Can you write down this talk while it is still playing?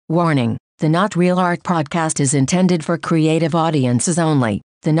Warning: the Not Real Art podcast is intended for creative audiences only.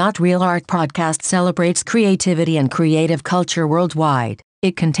 The Not Real Art podcast celebrates creativity and creative culture worldwide.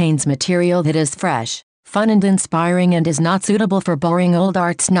 It contains material that is fresh, fun and inspiring and is not suitable for boring old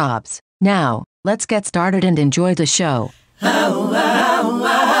art snobs. Now, let's get started and enjoy the show.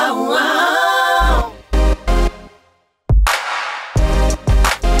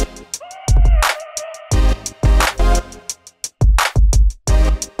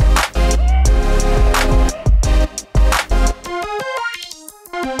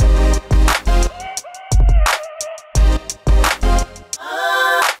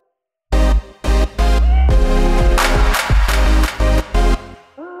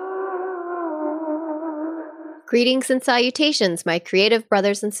 Greetings and salutations, my creative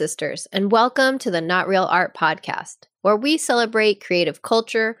brothers and sisters, and welcome to the Not Real Art podcast, where we celebrate creative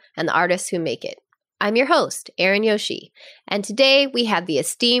culture and the artists who make it. I'm your host, Erin Yoshi, and today we have the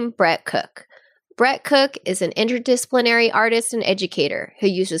esteemed Brett Cook. Brett Cook is an interdisciplinary artist and educator who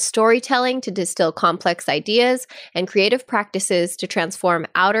uses storytelling to distill complex ideas and creative practices to transform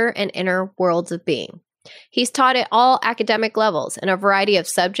outer and inner worlds of being. He's taught at all academic levels in a variety of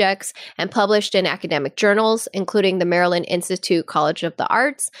subjects and published in academic journals, including the Maryland Institute College of the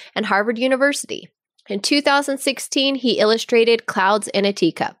Arts and Harvard University. In 2016, he illustrated Clouds in a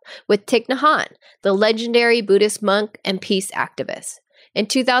Teacup with Thich Nhat Hanh, the legendary Buddhist monk and peace activist. In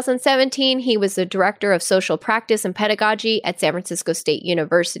 2017, he was the Director of Social Practice and Pedagogy at San Francisco State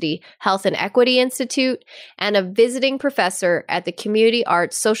University Health and Equity Institute and a visiting professor at the Community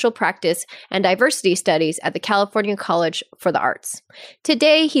Arts, Social Practice, and Diversity Studies at the California College for the Arts.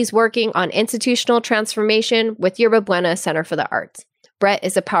 Today, he's working on institutional transformation with Yerba Buena Center for the Arts. Brett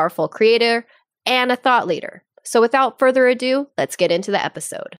is a powerful creator and a thought leader. So without further ado, let's get into the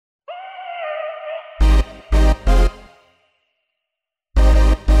episode.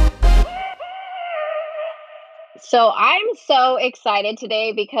 So I'm so excited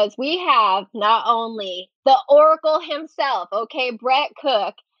today because we have not only the Oracle himself, Brett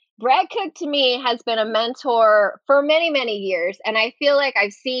Cook. Brett Cook to me has been a mentor for many, many years. And I feel like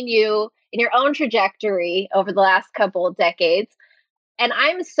I've seen you in your own trajectory over the last couple of decades. And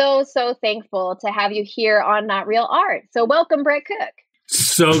I'm so thankful to have you here on Not Real Art. So welcome, Brett Cook.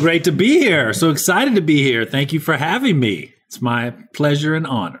 So great to be here. So excited to be here. Thank you for having me. It's my pleasure and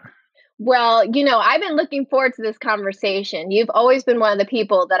honor. Well, I've been looking forward to this conversation. You've always been one of the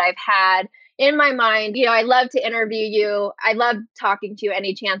people that I've had in my mind. I love to interview you. I love talking to you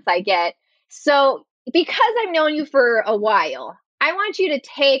any chance I get. So because I've known you for a while, I want you to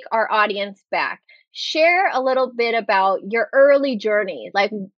take our audience back. Share a little bit about your early journey.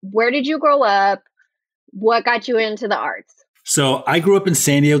 Like, where did you grow up? What got you into the arts? So I grew up in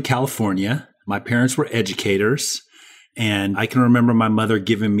San Diego, California. My parents were educators. And I can remember my mother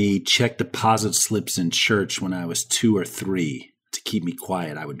giving me check deposit slips in church when I was 2 or 3 to keep me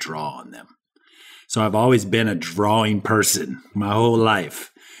quiet. I would draw on them. So I've always been a drawing person my whole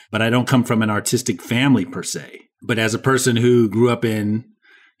life, but I don't come from an artistic family per se. But as a person who grew up in,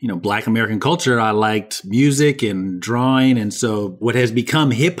 Black American culture, I liked music and drawing. And so what has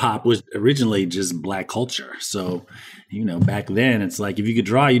become hip hop was originally just Black culture. So, back then it's like if you could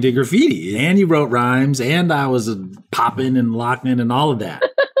draw, you did graffiti and you wrote rhymes and I was popping and locking and all of that.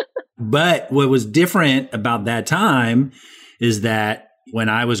 But what was different about that time is that when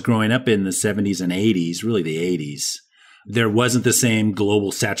I was growing up in the 70s and 80s, really the 80s, there wasn't the same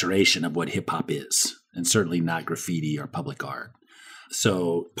global saturation of what hip hop is, and certainly not graffiti or public art.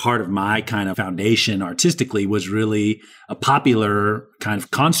 So part of my kind of foundation artistically was really a popular kind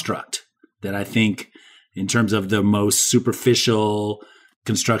of construct that I think in terms of the most superficial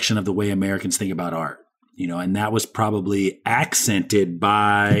construction of the way Americans think about art, and that was probably accented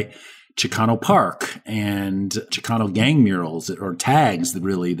by Chicano Park and Chicano gang murals or tags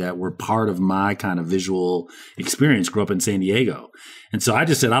really that were part of my kind of visual experience. Grew up in San Diego. And so I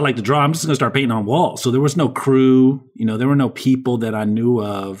just said, I like to draw. I'm just going to start painting on walls. So there was no crew, there were no people that I knew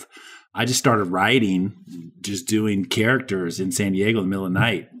of. I just started writing, just doing characters in San Diego in the middle of the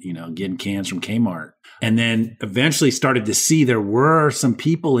night, getting cans from Kmart. And then eventually started to see there were some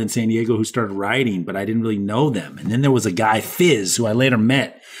people in San Diego who started writing, but I didn't really know them. And then there was a guy, Fizz, who I later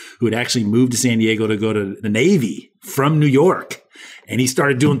met, who had actually moved to San Diego to go to the Navy from New York. And he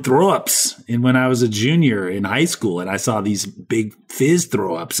started doing throw-ups when I was a junior in high school. And I saw these big Fizz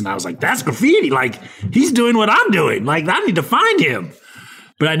throw-ups. And I was like, that's graffiti. Like, he's doing what I'm doing. Like, I need to find him.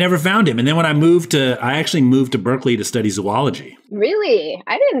 But I never found him. And then when I actually moved to Berkeley to study zoology. Really?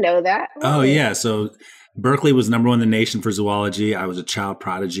 I didn't know that. Oh, yeah. So Berkeley was number 1 in the nation for zoology. I was a child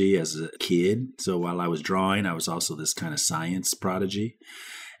prodigy as a kid. So while I was drawing, I was also this kind of science prodigy.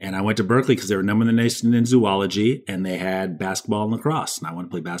 And I went to Berkeley because they were number one in the nation in zoology, and they had basketball and lacrosse. And I wanted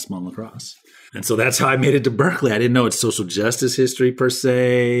to play basketball and lacrosse. And so that's how I made it to Berkeley. I didn't know it's social justice history per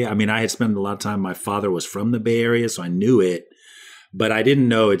se. I mean, I had spent a lot of time. My father was from the Bay Area, so I knew it. But I didn't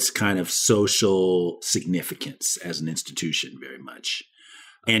know its kind of social significance as an institution very much.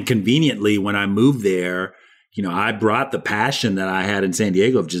 And conveniently, when I moved there, I brought the passion that I had in San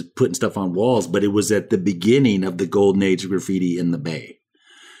Diego of just putting stuff on walls, but it was at the beginning of the golden age of graffiti in the Bay.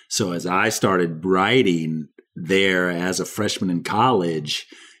 So as I started writing there as a freshman in college,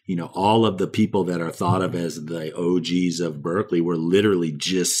 all of the people that are thought of as the OGs of Berkeley were literally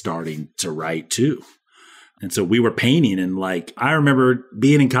just starting to write too. And so we were painting, and I remember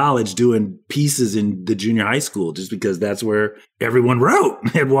being in college doing pieces in the junior high school just because that's where everyone wrote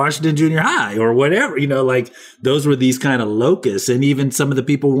at Washington Junior High or whatever, those were these kind of locusts. And even some of the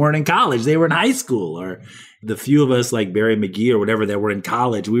people weren't in college, they were in high school, or the few of us like Barry McGee or whatever that were in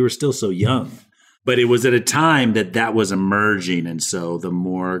college, we were still so young. But it was at a time that was emerging. And so the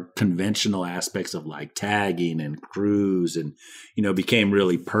more conventional aspects of tagging and crews and, became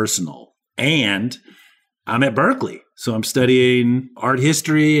really personal. And I'm at Berkeley, so I'm studying art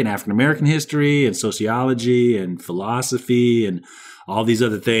history and African-American history and sociology and philosophy and all these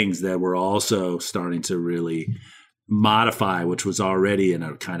other things that were also starting to really modify, which was already in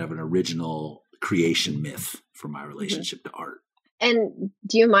a kind of an original creation myth for my relationship to art. And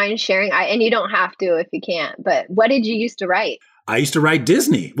do you mind sharing? And you don't have to if you can't, but what did you used to write? I used to write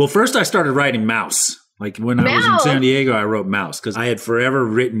Disney. Well, first I started writing Mouse. When I was in San Diego, I wrote Mouse because I had forever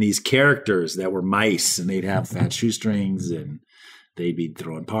written these characters that were mice, and they'd have fat shoestrings, and they'd be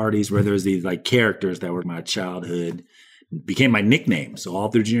throwing parties where there was these characters that were my childhood, became my nickname. So all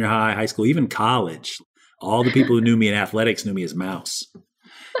through junior high, high school, even college, all the people who knew me in athletics knew me as Mouse.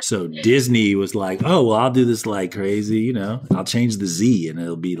 So Disney was I'll do this crazy, I'll change the Z and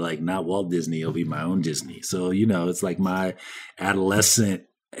it'll be not Walt Disney, it'll be my own Disney. So, it's my adolescent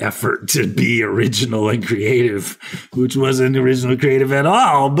effort to be original and creative, which wasn't original and creative at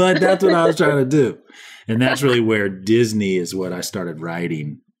all, but that's what I was trying to do. And that's really where Disney is what I started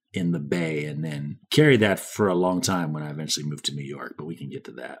writing in the Bay, and then carried that for a long time when I eventually moved to New York, but we can get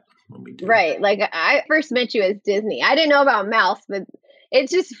to that when we do. Right. I first met you as Disney. I didn't know about Mouse, but it's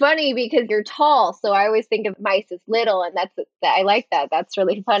just funny because you're tall. So I always think of mice as little, and I like that. That's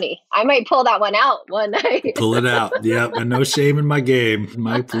really funny. I might pull that one out one night. Pull it out. Yep. And no shame in my game.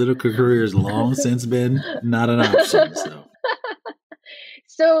 My political career has long since been not an option.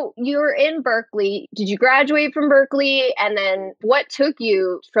 So you were in Berkeley. Did you graduate from Berkeley? And then what took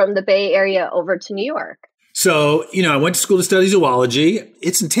you from the Bay Area over to New York? So, I went to school to study zoology.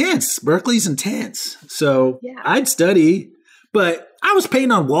 It's intense. Berkeley's intense. So yeah. I'd study, but I was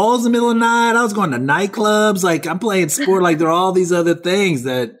painting on walls in the middle of the night. I was going to nightclubs. I'm playing sport. There are all these other things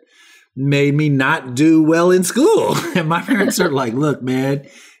that made me not do well in school. And my parents are look, man,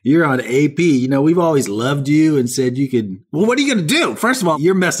 you're on AP. We've always loved you and said you could. Well, what are you going to do? First of all,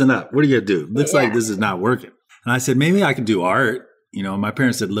 you're messing up. What are you going to do? Looks like this is not working. And I said, maybe I can do art. My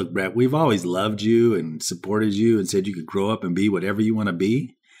parents said, look, Brett, we've always loved you and supported you and said you could grow up and be whatever you want to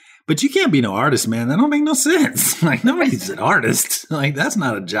be. But you can't be no artist, man. That don't make no sense. Nobody's an artist. That's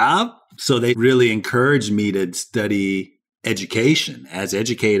not a job. So they really encouraged me to study education as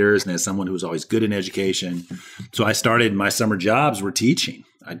educators and as someone who was always good in education. So I started, my summer jobs were teaching.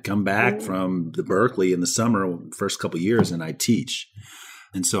 I'd come back from the Berkeley in the summer, first couple of years, and I'd teach.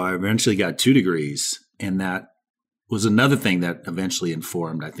 And so I eventually got 2 degrees. And that was another thing that eventually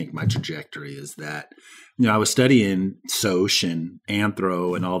informed, I think, my trajectory is that I was studying soc and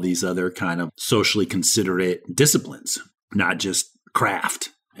anthro and all these other kind of socially considerate disciplines, not just craft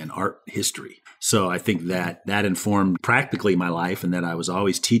and art history. So I think that informed practically my life, and that I was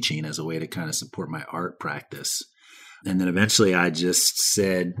always teaching as a way to kind of support my art practice. And then eventually I just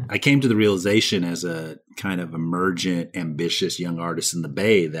said, I came to the realization as a kind of emergent, ambitious young artist in the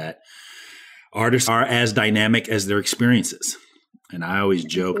Bay that artists are as dynamic as their experiences. And I always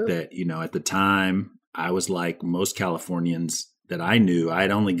joke that, at the time, I was like most Californians that I knew. I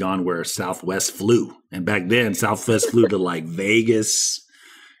had only gone where Southwest flew. And back then, Southwest flew to Vegas,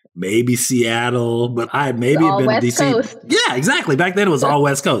 maybe Seattle, but I had maybe been to DC. Coast. Yeah, exactly. Back then, it was all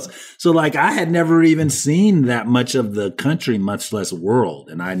West Coast. So I had never even seen that much of the country, much less world.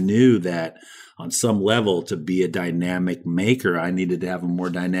 And I knew that on some level, to be a dynamic maker, I needed to have a more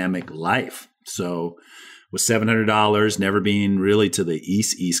dynamic life. So with $700, never being really to the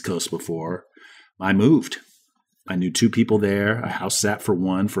East Coast before, I moved. I knew 2 people there. I house sat for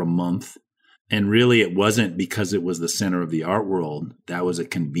one for a month. And really, it wasn't because it was the center of the art world. That was a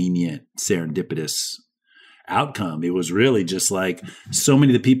convenient, serendipitous outcome. It was really just like so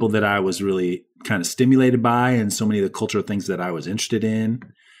many of the people that I was really kind of stimulated by and so many of the cultural things that I was interested in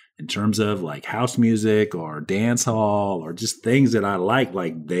terms of like house music or dance hall or just things that I like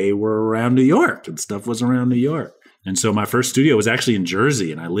they were around New York and stuff was around New York. And so my first studio was actually in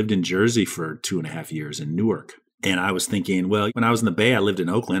Jersey, and I lived in Jersey for 2.5 years in Newark. And I was thinking, well, when I was in the Bay, I lived in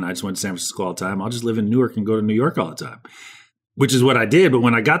Oakland. I just went to San Francisco all the time. I'll just live in Newark and go to New York all the time, which is what I did. But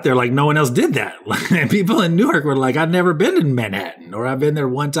when I got there, like no one else did that. And people in Newark were like, I've never been in Manhattan, or I've been there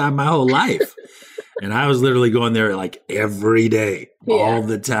one time my whole life. And I was literally going there like every day, all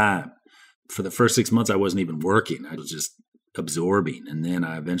the time. For the first 6 months, I wasn't even working. I was just absorbing. And then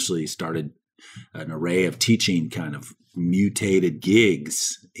I eventually started an array of teaching kind of mutated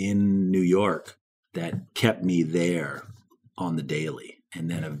gigs in New York that kept me there on the daily. And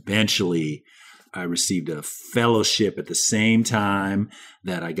then eventually I received a fellowship at the same time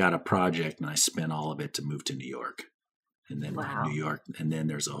that I got a project, and I spent all of it to move to New York. And then New York, and then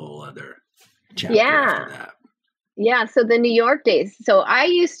there's a whole other chapter after that. Yeah. So the New York days. So I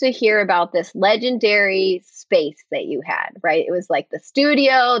used to hear about this legendary space that you had, right? It was like the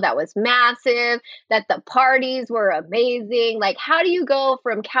studio that was massive, that the parties were amazing. Like, how do you go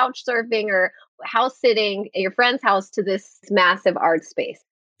from couch surfing or house sitting at your friend's house to this massive art space?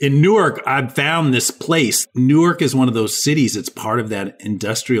 In Newark, I found this place. Newark is one of those cities. It's part of that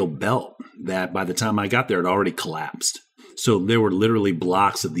industrial belt that by the time I got there, it already collapsed. So there were literally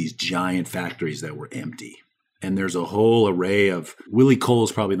blocks of these giant factories that were empty. And there's a whole array of, Willie Cole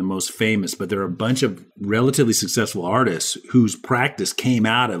is probably the most famous, but there are a bunch of relatively successful artists whose practice came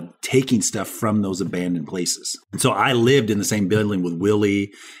out of taking stuff from those abandoned places. And so I lived in the same building with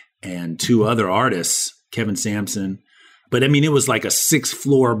Willie and two other artists, Kevin Sampson. But I mean, it was like a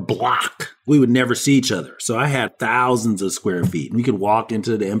 6-floor block. We would never see each other. So I had thousands of square feet. And we could walk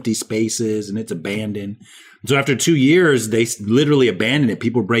into the empty spaces and it's abandoned. So after 2 years, they literally abandoned it.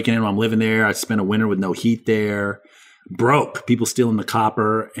 People were breaking in while I'm living there. I spent a winter with no heat there. Broke. People stealing the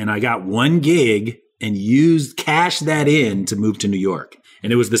copper. And I got one gig and cashed that in to move to New York.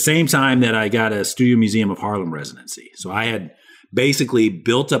 And it was the same time that I got a Studio Museum of Harlem residency. So I had basically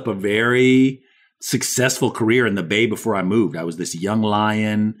built up a very successful career in the Bay before I moved. I was this young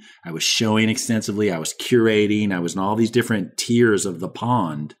lion. I was showing extensively. I was curating. I was in all these different tiers of the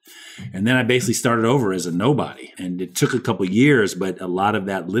pond. And then I basically started over as a nobody. And it took a couple of years, but a lot of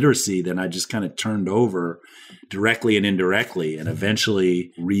that literacy then I just kind of turned over directly and indirectly and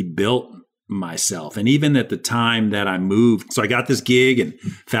eventually rebuilt myself. And even at the time that I moved, so I got this gig and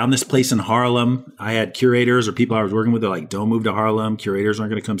found this place in Harlem. I had curators or people I was working with. They're like, don't move to Harlem. Curators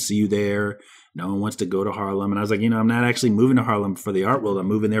aren't going to come see you there. No one wants to go to Harlem. And I was like, I'm not actually moving to Harlem for the art world. I'm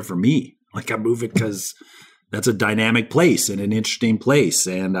moving there for me. Like I'm moving because that's a dynamic place and an interesting place.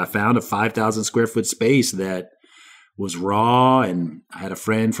 And I found a 5,000 square foot space that was raw. And I had a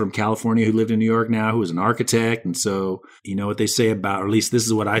friend from California who lived in New York now, who was an architect. And so, you know what they say about, or at least this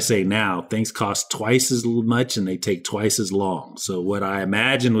is what I say now, things cost twice as much and they take twice as long. So what I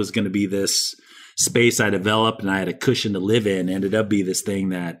imagined was going to be this space I developed and I had a cushion to live in ended up being this thing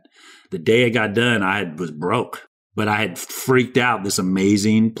that the day it got done, I was broke, but I had freaked out this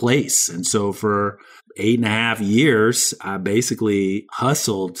amazing place. And so for 8.5 years, I basically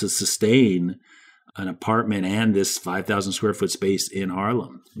hustled to sustain an apartment and this 5,000 square foot space in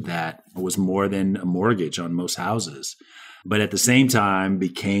Harlem that was more than a mortgage on most houses. But at the same time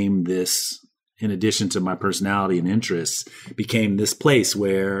became this, in addition to my personality and interests, became this place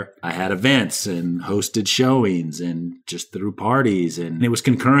where I had events and hosted showings and just threw parties. And it was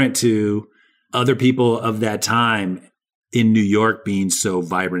concurrent to other people of that time in New York being so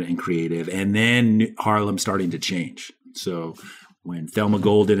vibrant and creative. And then Harlem starting to change. So when Thelma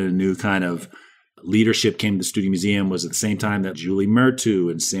Golden and a new kind of leadership came to the Studio Museum was at the same time that Julie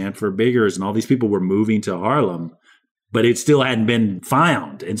Murtu and Sanford Biggers and all these people were moving to Harlem, but it still hadn't been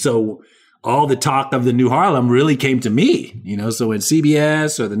found. And so all the talk of the new Harlem really came to me, so when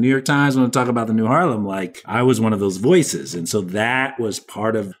CBS or the New York Times want to talk about the new Harlem, like I was one of those voices. And so that was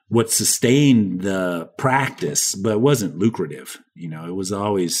part of what sustained the practice, but it wasn't lucrative. It was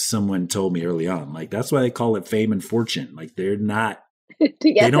always someone told me early on, like, that's why they call it fame and fortune. Like they're not,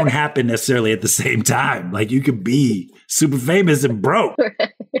 they don't happen necessarily at the same time. Like you could be super famous and broke,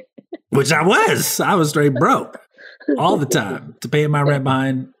 which I was straight broke all the time to pay my rent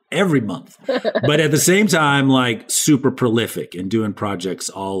behind every month. But at the same time, like super prolific and doing projects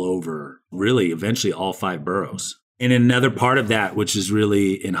all over, really, eventually all 5 boroughs. And another part of that, which is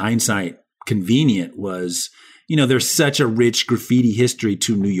really in hindsight convenient, was, there's such a rich graffiti history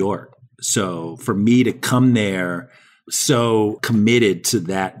to New York. So for me to come there so committed to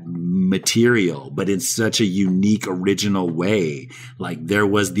that material, but in such a unique, original way. Like there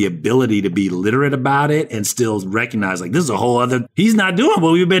was the ability to be literate about it and still recognize like this is a whole other, he's not doing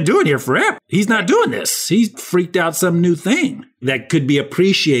what we've been doing here forever. He's not doing this. He's freaked out some new thing that could be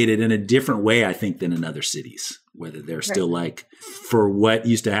appreciated in a different way, I think, than in other cities. Whether they're still like, for what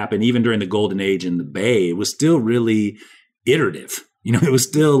used to happen, even during the golden age in the Bay, it was still really iterative. You know, it was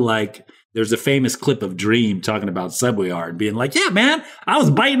still like, there's a famous clip of Dream talking about Subway art being like, yeah, man, I was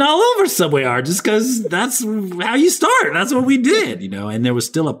biting all over Subway art just because that's how you start. That's what we did, you know, and there was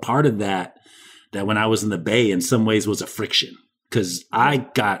still a part of that when I was in the Bay in some ways was a friction because I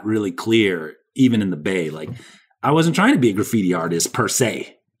got really clear, even in the Bay, like I wasn't trying to be a graffiti artist per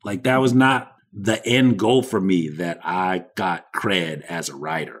se. Like that was not the end goal for me that I got cred as a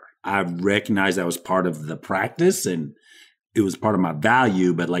writer. I recognized that was part of the practice and it was part of my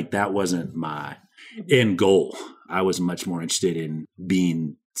value, but like that wasn't my end goal. I was much more interested in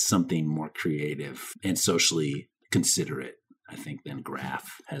being something more creative and socially considerate, I think, than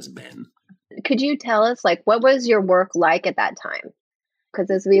graph has been. Could you tell us, like, what was your work like at that time? Because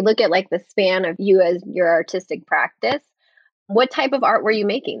as we look at like the span of you as your artistic practice, what type of art were you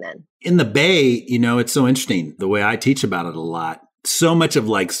making then? In the Bay, you know, it's so interesting the way I teach about it a lot. So much of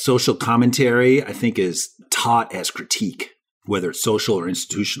like social commentary, I think, is taught as critique, whether it's social or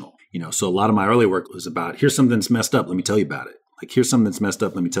institutional. You know, so a lot of my early work was about, here's something that's messed up, let me tell you about it. Like, here's something that's messed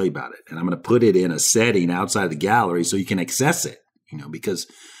up, let me tell you about it. And I'm going to put it in a setting outside of the gallery so you can access it, you know, because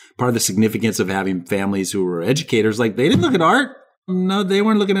part of the significance of having families who were educators, like they didn't look at art. No, they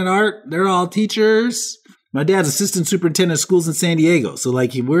weren't looking at art. They're all teachers. My dad's assistant superintendent of schools in San Diego. So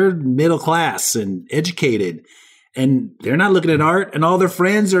like we're middle class and educated and they're not looking at art and all their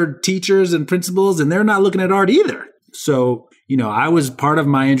friends are teachers and principals and they're not looking at art either. So, you know, I was part of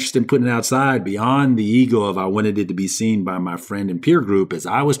my interest in putting it outside beyond the ego of I wanted it to be seen by my friend and peer group as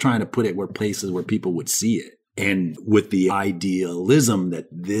I was trying to put it where places where people would see it. And with the idealism that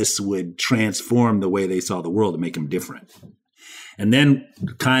this would transform the way they saw the world and make them different. And then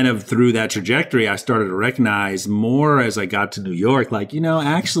kind of through that trajectory, I started to recognize more as I got to New York, like, you know,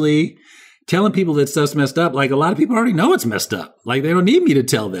 actually telling people that stuff's messed up, like a lot of people already know it's messed up. Like they don't need me to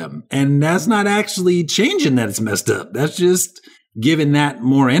tell them. And that's not actually changing that it's messed up. That's just giving that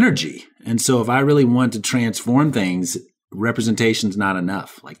more energy. And so if I really want to transform things, representation's not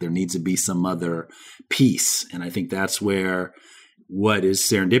enough. Like there needs to be some other piece. And I think that's where what is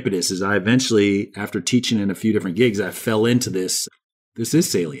serendipitous is I eventually, after teaching in a few different gigs, I fell into this. This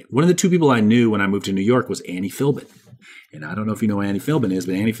is salient. One of the two people I knew when I moved to New York was Annie Philbin. And I don't know if you know who Annie Philbin is,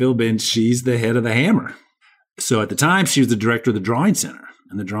 but Annie Philbin, she's the head of the Hammer. So at the time, she was the director of the Drawing Center.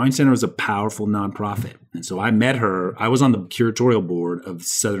 And the Drawing Center was a powerful nonprofit. And so I met her. I was on the curatorial board of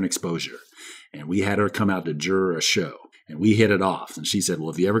Southern Exposure. And we had her come out to juror a show. And we hit it off. And she said, well,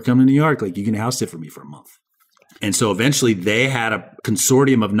 if you ever come to New York, like you can house sit for me for a month. And so eventually they had a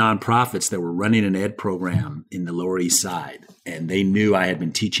consortium of nonprofits that were running an ed program in the Lower East Side. And they knew I had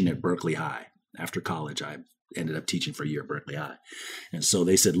been teaching at Berkeley High. After college, I ended up teaching for a year at Berkeley High. And so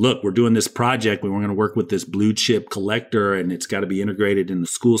they said, look, we're doing this project. We're going to work with this blue chip collector and it's got to be integrated in the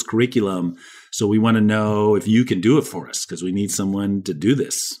school's curriculum. So we want to know if you can do it for us because we need someone to do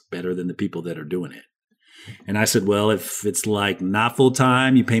this better than the people that are doing it. And I said, well, if it's like not full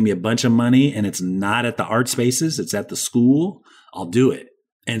time, you pay me a bunch of money and it's not at the art spaces, it's at the school, I'll do it.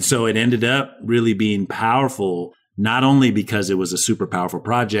 And so it ended up really being powerful, not only because it was a super powerful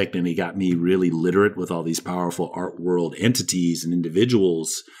project and it got me really literate with all these powerful art world entities and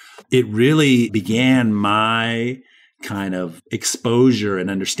individuals, it really began my kind of exposure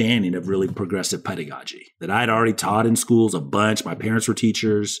and understanding of really progressive pedagogy that I'd already taught in schools a bunch. My parents were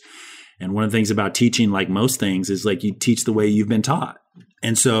teachers. And one of the things about teaching, like most things, is like you teach the way you've been taught.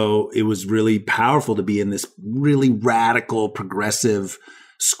 And so it was really powerful to be in this really radical, progressive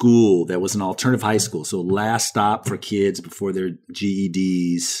school that was an alternative high school. So last stop for kids before their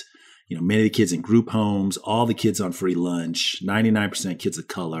GEDs, you know, many of the kids in group homes, all the kids on free lunch, 99% kids of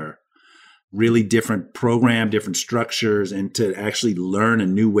color, really different program, different structures, and to actually learn a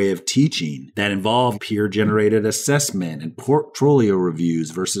new way of teaching that involved peer-generated assessment and portfolio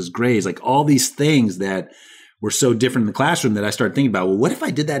reviews versus grades, like all these things that were so different in the classroom that I started thinking about, well, what if I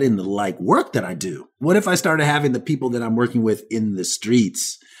did that in the like work that I do? What if I started having the people that I'm working with in the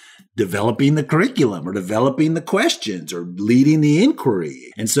streets developing the curriculum or developing the questions or leading the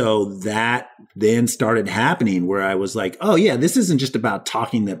inquiry? And so that then started happening where I was like, oh yeah, this isn't just about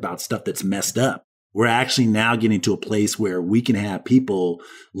talking about stuff that's messed up. We're actually now getting to a place where we can have people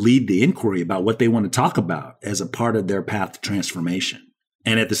lead the inquiry about what they want to talk about as a part of their path to transformation.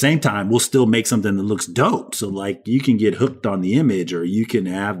 And at the same time, we'll still make something that looks dope. So like you can get hooked on the image, or you can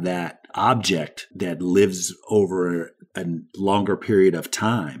have that object that lives over a longer period of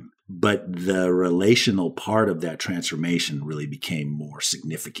time. But the relational part of that transformation really became more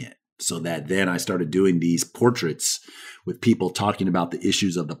significant. So that then I started doing these portraits with people talking about the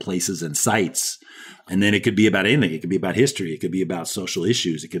issues of the places and sites. And then it could be about anything. It could be about history. It could be about social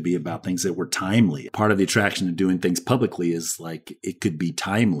issues. It could be about things that were timely. Part of the attraction of doing things publicly is like it could be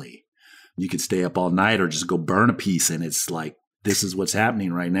timely. You could stay up all night or just go burn a piece, and it's like, this is what's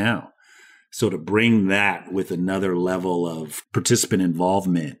happening right now. So to bring that with another level of participant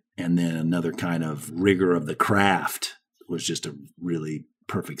involvement and then another kind of rigor of the craft was just a really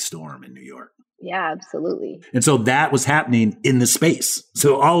perfect storm in New York. Yeah, absolutely. And so that was happening in the space.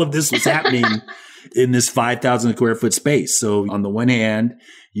 So all of this was happening in this 5,000 square foot space. So on the one hand,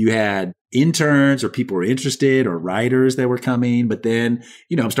 you had interns or people who were interested or writers that were coming, but then,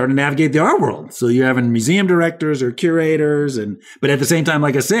 I'm starting to navigate the art world. So you're having museum directors or curators. But at the same time,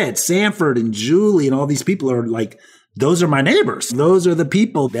 like I said, Sanford and Julie and all these people are like, those are my neighbors. Those are the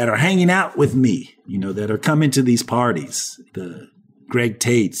people that are hanging out with me, that are coming to these parties. The Greg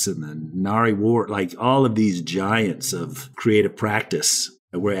Tates and the Nari Ward, like all of these giants of creative practice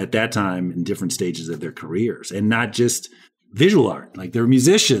were at that time in different stages of their careers, and not just visual art. Like they're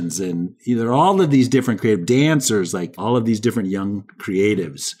musicians and all of these different creative dancers, like all of these different young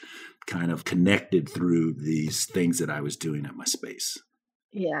creatives kind of connected through these things that I was doing at my space.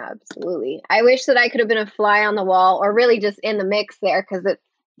 Yeah, absolutely. I wish that I could have been a fly on the wall or really just in the mix there, because it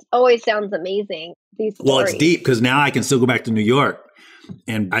always sounds amazing. These stories. Well, it's deep because now I can still go back to New York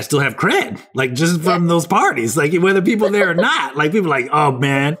and I still have cred, like just from those parties, like whether people there or not, like people are like, oh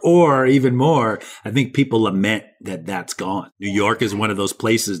man, or even more, I think people lament that that's gone. New York is one of those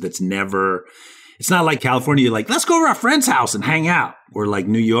places that's never, it's not like California, you're like, let's go to our friend's house and hang out. Or like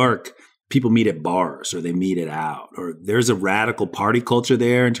New York, people meet at bars or they meet it out, or there's a radical party culture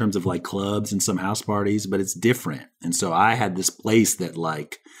there in terms of like clubs and some house parties, but it's different. And so I had this place that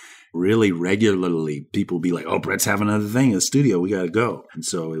like really regularly people would be like, oh, Brett's having another thing in the studio. We got to go. And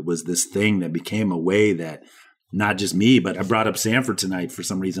so it was this thing that became a way that not just me, but I brought up Sanford tonight for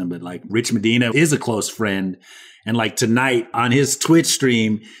some reason, but like Rich Medina is a close friend. And like tonight on his Twitch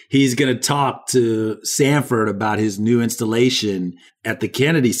stream, he's going to talk to Sanford about his new installation at the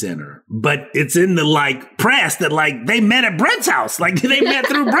Kennedy Center. But it's in the like press that like they met at Brett's house. Like they met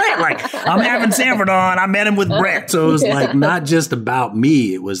through Brett. Like I'm having Sanford on. I met him with Brett. So it was like not just about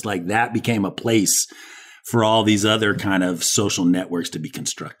me. It was like that became a place for all these other kind of social networks to be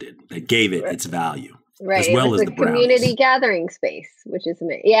constructed that gave it its value. Right. As well as the community gathering space, which is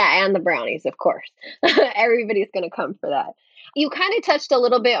amazing. Yeah. And the brownies, of course. Everybody's going to come for that. You kind of touched a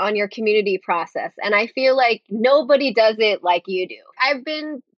little bit on your community process, and I feel like nobody does it like you do. I've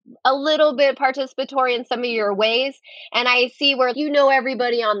been a little bit participatory in some of your ways, and I see where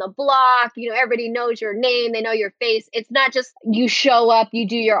everybody on the block, everybody knows your name, they know your face. It's not just you show up, you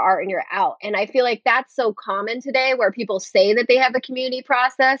do your art, and you're out. And I feel like that's so common today, where people say that they have a community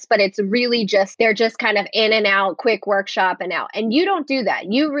process, but it's really just, they're just kind of in and out, quick workshop and out. And you don't do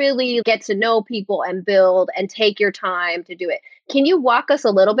that. You really get to know people and build and take your time to do it. Can you walk us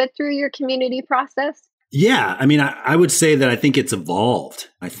a little bit through your community process? Yeah. I mean, I would say that I think it's evolved.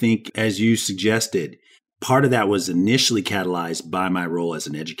 I think, as you suggested, part of that was initially catalyzed by my role as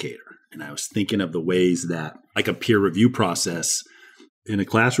an educator. And I was thinking of the ways that, like a peer review process in a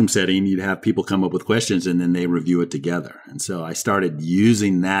classroom setting, you'd have people come up with questions and then they review it together. And so I started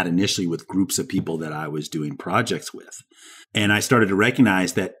using that initially with groups of people that I was doing projects with. And I started to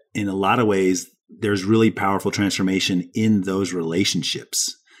recognize that in a lot of ways, there's really powerful transformation in those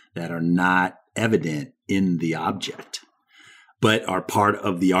relationships that are not evident in the object, but are part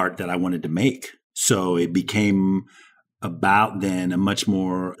of the art that I wanted to make. So it became about then a much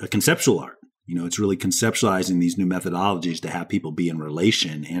more a conceptual art. It's really conceptualizing these new methodologies to have people be in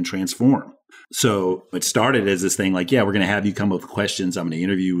relation and transform. So it started as this thing like, yeah, we're going to have you come up with questions. I'm going to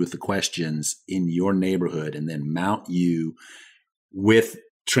interview you with the questions in your neighborhood and then mount you with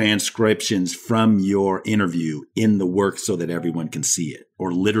transcriptions from your interview in the work so that everyone can see it,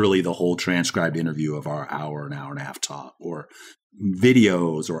 or literally the whole transcribed interview of our hour and a half talk, or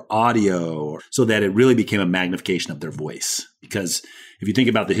videos or audio, so that it really became a magnification of their voice. Because if you think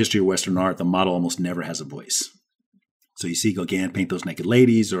about the history of Western art, the model almost never has a voice. So you see Gauguin paint those naked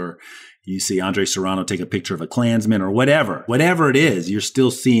ladies, or you see Andre Serrano take a picture of a Klansman, or whatever it is, you're still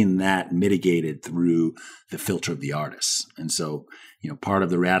seeing that mitigated through the filter of the artist. And so, part of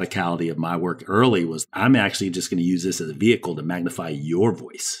the radicality of my work early was I'm actually just going to use this as a vehicle to magnify your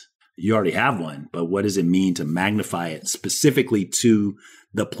voice. You already have one, but what does it mean to magnify it specifically to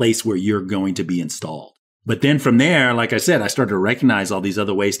the place where you're going to be installed? But then from there, like I said, I started to recognize all these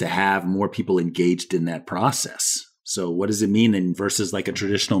other ways to have more people engaged in that process. So what does it mean then versus like a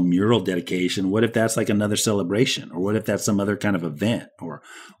traditional mural dedication? What if that's like another celebration? Or what if that's some other kind of event? Or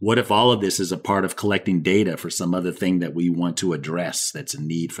what if all of this is a part of collecting data for some other thing that we want to address that's a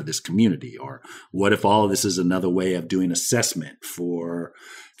need for this community? Or what if all of this is another way of doing assessment for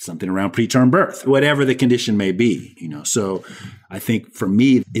something around preterm birth, whatever the condition may be, So I think for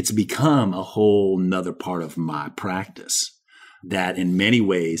me, it's become a whole nother part of my practice that in many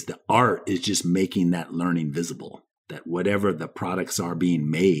ways, the art is just making that learning visible. That whatever the products are being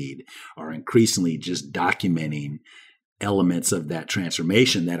made are increasingly just documenting elements of that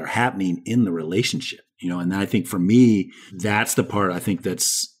transformation that are happening in the relationship, and I think for me, that's the part I think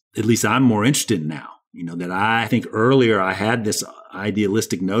that's, at least I'm more interested in now, that I think earlier I had this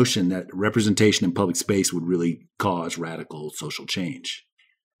idealistic notion that representation in public space would really cause radical social change.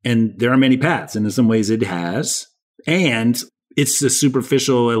 And there are many paths, and in some ways it has. And it's a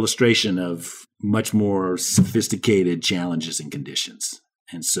superficial illustration of much more sophisticated challenges and conditions.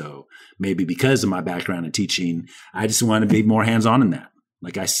 And so maybe because of my background in teaching, I just want to be more hands-on in that.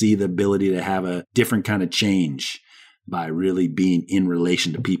 Like I see the ability to have a different kind of change by really being in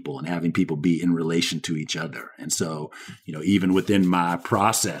relation to people and having people be in relation to each other. And so, even within my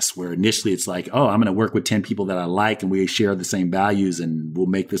process where initially it's like, oh, I'm going to work with 10 people that I like and we share the same values and we'll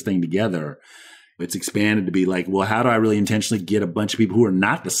make this thing together. It's expanded to be like, well, how do I really intentionally get a bunch of people who are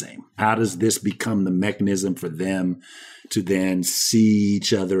not the same? How does this become the mechanism for them to then see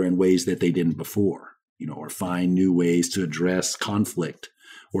each other in ways that they didn't before, or find new ways to address conflict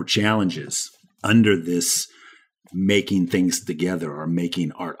or challenges under this making things together or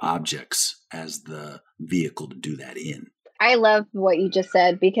making art objects as the vehicle to do that in. I love what you just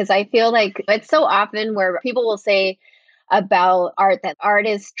said, because I feel like it's so often where people will say about art that art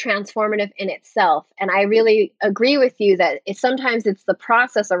is transformative in itself. And I really agree with you that sometimes it's the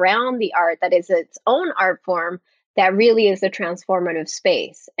process around the art that is its own art form that really is a transformative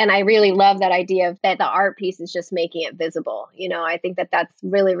space. And I really love that idea of that the art piece is just making it visible. I think that that's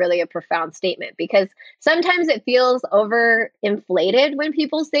really, really a profound statement, because sometimes it feels overinflated when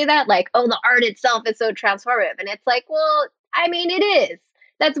people say that, like, oh, the art itself is so transformative. And it's like, well, I mean, it is.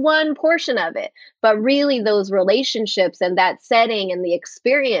 That's one portion of it. But really those relationships and that setting and the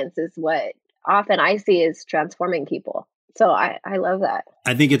experience is what often I see is transforming people. So I love that.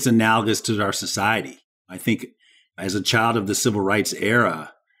 I think it's analogous to our society. I think as a child of the civil rights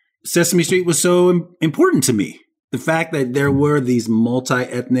era, Sesame Street was so important to me. The fact that there were these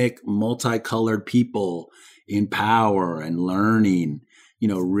multi-ethnic, multicolored people in power and learning,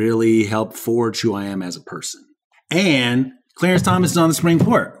 really helped forge who I am as a person. And Clarence Thomas is on the Supreme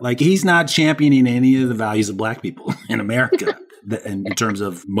Court. Like, he's not championing any of the values of Black people in America. And in terms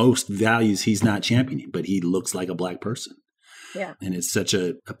of most values, he's not championing, but he looks like a Black person. Yeah. And it's such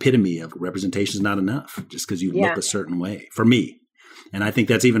a epitome of representation is not enough just because you look a certain way for me. And I think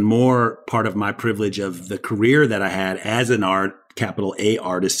that's even more part of my privilege of the career that I had as an capital A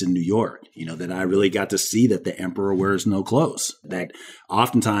artist in New York, that I really got to see that the emperor wears no clothes, that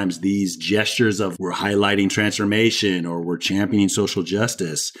oftentimes these gestures of we're highlighting transformation or we're championing social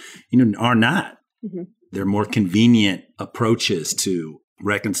justice, are not. Mm-hmm. They're more convenient approaches to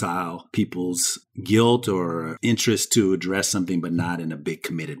reconcile people's guilt or interest to address something, but not in a big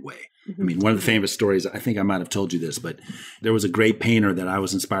committed way. Mm-hmm. I mean, one of the famous stories, I think I might have told you this, but there was a great painter that I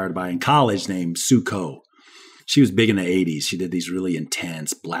was inspired by in college named Sue Ko. She was big in the 80s. She did these really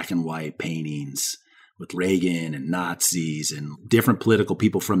intense black and white paintings with Reagan and Nazis and different political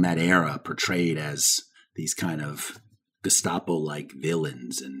people from that era portrayed as these kind of Gestapo-like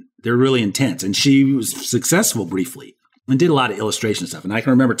villains. And they're really intense. And she was successful briefly and did a lot of illustration stuff. And I can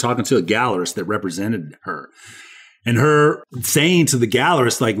remember talking to a gallerist that represented her and her saying to the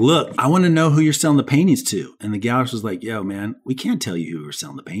gallerist, like, look, I want to know who you're selling the paintings to. And the gallerist was like, yo, man, we can't tell you who we're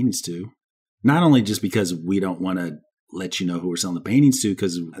selling the paintings to. Not only just because we don't want to let you know who we're selling the paintings to,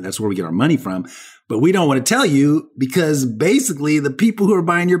 because that's where we get our money from, but we don't want to tell you because basically the people who are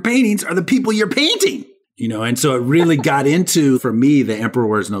buying your paintings are the people you're painting. And so it really got into, for me, the emperor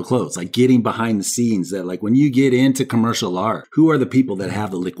wears no clothes, like getting behind the scenes that, like, when you get into commercial art, who are the people that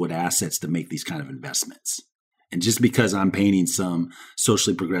have the liquid assets to make these kind of investments? And just because I'm painting some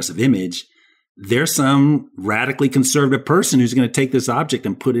socially progressive image there's some radically conservative person who's going to take this object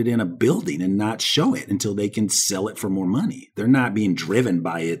and put it in a building and not show it until they can sell it for more money. They're not being driven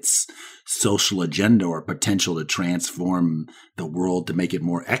by its social agenda or potential to transform the world to make it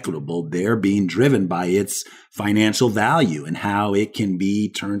more equitable. They're being driven by its financial value and how it can be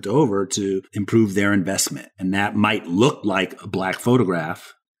turned over to improve their investment. And that might look like a Black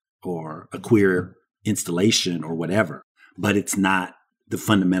photograph or a queer installation or whatever, but it's not the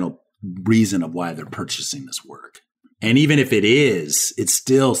fundamental reason of why they're purchasing this work. And even if it is, it's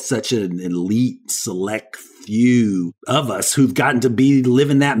still such an elite, select few of us who've gotten to be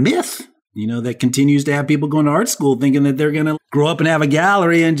living that myth, that continues to have people going to art school thinking that they're going to grow up and have a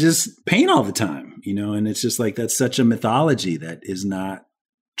gallery and just paint all the time, and it's just like, that's such a mythology that is not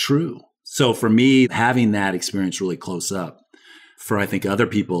true. So for me, having that experience really close up, for I think other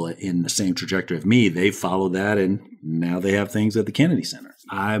people in the same trajectory of me, they followed that and now they have things at the Kennedy Center.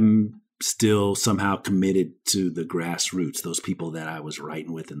 I'm still somehow committed to the grassroots, those people that I was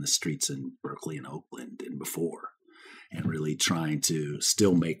writing with in the streets in Berkeley and Oakland and before, and really trying to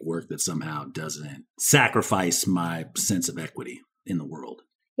still make work that somehow doesn't sacrifice my sense of equity in the world.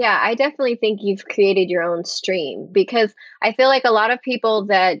 Yeah, I definitely think you've created your own stream, because I feel like a lot of people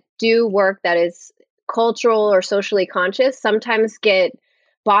that do work that is cultural or socially conscious sometimes get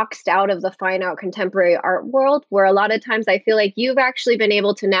boxed out of the fine art contemporary art world, where a lot of times I feel like you've actually been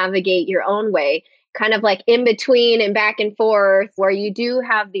able to navigate your own way, kind of like in between and back and forth, where you do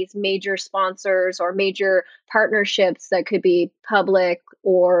have these major sponsors or major partnerships that could be public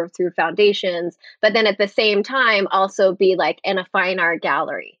or through foundations, but then at the same time also be like in a fine art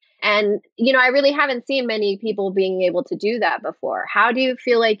gallery. And, I really haven't seen many people being able to do that before. How do you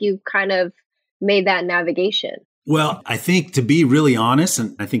feel like you've kind of made that navigation? Well, I think, to be really honest,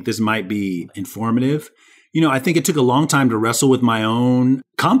 and I think this might be informative, I think it took a long time to wrestle with my own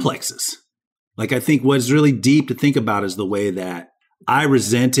complexes. Like, I think what's really deep to think about is the way that I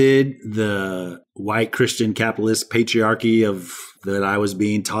resented the white Christian capitalist patriarchy that I was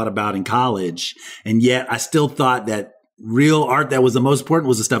being taught about in college. And yet I still thought that real art that was the most important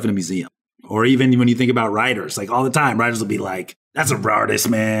was the stuff in a museum. Or even when you think about writers, like all the time, writers will be like, that's a artist,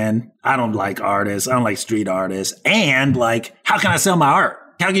 man. I don't like artists. I don't like street artists. And like, how can I sell my art?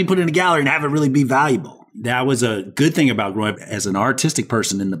 How can you put it in a gallery and have it really be valuable? That was a good thing about growing up as an artistic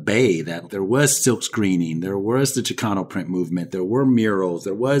person in the Bay, that there was silk screening, there was the Chicano print movement, there were murals,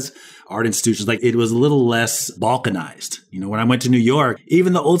 there was art institutions. Like, it was a little less balkanized. When I went to New York,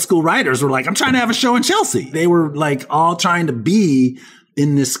 even the old school writers were like, I'm trying to have a show in Chelsea. They were like all trying to be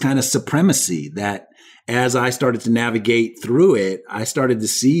in this kind of supremacy that, as I started to navigate through it, I started to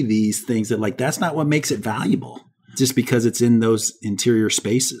see these things that, like, that's not what makes it valuable. Just because it's in those interior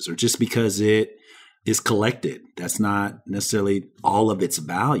spaces or just because it is collected, that's not necessarily all of its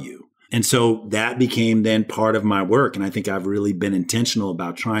value. And so that became then part of my work. And I think I've really been intentional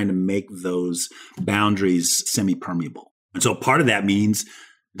about trying to make those boundaries semi-permeable. And so part of that means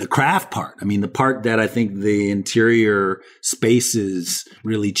the craft part. I mean, the part that I think the interior spaces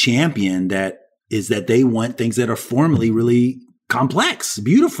really champion, that is that they want things that are formally really complex,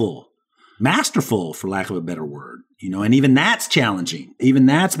 beautiful, masterful, for lack of a better word. And even that's challenging. Even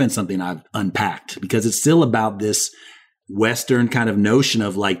that's been something I've unpacked, because it's still about this Western kind of notion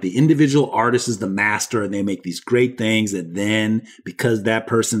of like the individual artist is the master and they make these great things that then, because that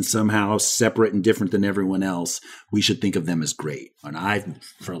person's somehow separate and different than everyone else, we should think of them as great. And I,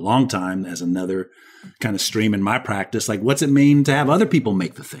 for a long time, as another kind of stream in my practice, like, what's it mean to have other people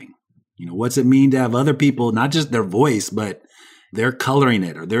make the thing? What's it mean to have other people, not just their voice, but they're coloring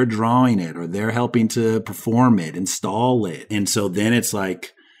it or they're drawing it or they're helping to perform it, install it. And so then it's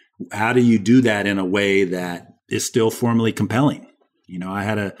like, how do you do that in a way that is still formally compelling? I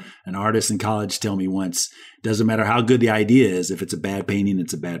had an artist in college tell me once, it doesn't matter how good the idea is, if it's a bad painting,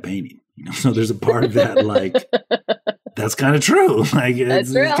 it's a bad painting. So there's a part of that, like, that's kind of true. Like,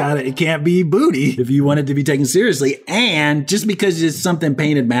 it can't be booty if you want it to be taken seriously. And just because it's something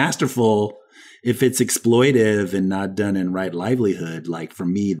painted masterful, if it's exploitive and not done in right livelihood, like, for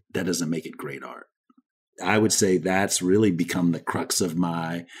me, that doesn't make it great art. I would say that's really become the crux of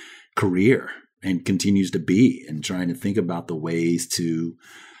my career and continues to be, and trying to think about the ways to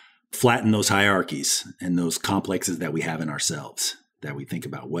flatten those hierarchies and those complexes that we have in ourselves, that we think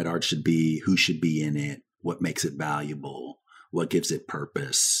about what art should be, who should be in it, what makes it valuable, what gives it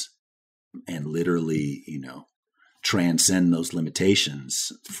purpose, and literally, transcend those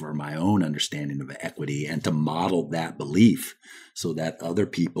limitations for my own understanding of equity, and to model that belief so that other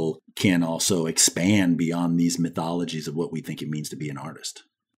people can also expand beyond these mythologies of what we think it means to be an artist.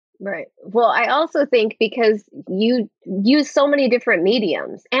 Right. Well, I also think because you use so many different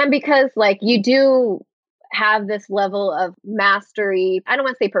mediums and because like you do have this level of mastery, I don't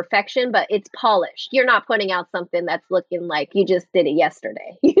want to say perfection, but it's polished. You're not putting out something that's looking like you just did it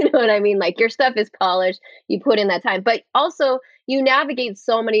yesterday. You know what I mean? Like your stuff is polished, you put in that time, but also you navigate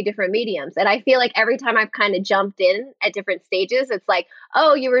so many different mediums. And I feel like every time I've kind of jumped in at different stages, it's like,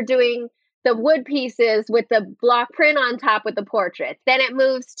 oh, you were doing the wood pieces with the block print on top with the portraits. Then it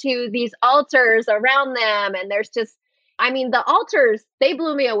moves to these altars around them. And there's just, I mean, the altars, they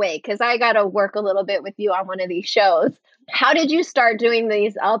blew me away because I got to work a little bit with you on one of these shows. How did you start doing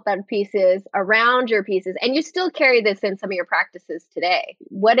these altar pieces around your pieces? And you still carry this in some of your practices today.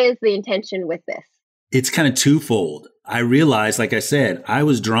 What is the intention with this? It's kind of twofold. I realized, like I said, I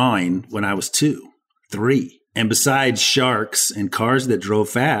was drawing when I was 2, 3. And besides sharks and cars that drove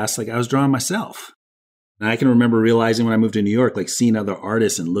fast, like I was drawing myself. And I can remember realizing when I moved to New York, like seeing other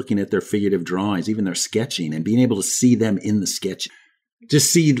artists and looking at their figurative drawings, even their sketching, and being able to see them in the sketch.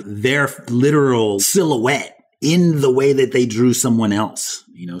 Just see their literal silhouette in the way that they drew someone else,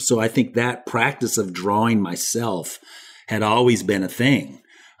 you know? So I think that practice of drawing myself had always been a thing.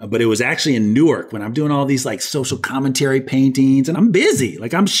 But it was actually in Newark when I'm doing all these like social commentary paintings and I'm busy.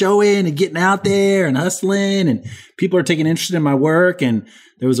 Like I'm showing and getting out there and hustling and people are taking interest in my work. And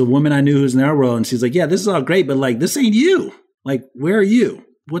there was a woman I knew who's in our world and she's like, yeah, this is all great, but like, this ain't you. Like, where are you?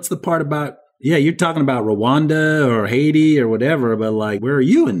 What's the part about, yeah, you're talking about Rwanda or Haiti or whatever, but like, where are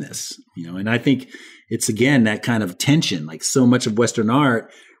you in this? You know, and I think it's again, that kind of tension, like so much of Western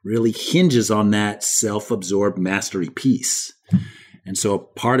art really hinges on that self-absorbed mastery piece. And so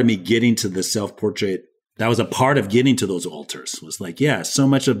part of me getting to the self-portrait, that was a part of getting to those altars, was like, yeah, so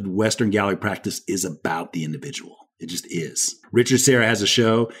much of Western gallery practice is about the individual. It just is. Richard Serra has a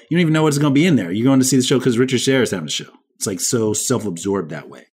show. You don't even know what's going to be in there. You're going to see the show because Richard Serra is having a show. It's like so self-absorbed that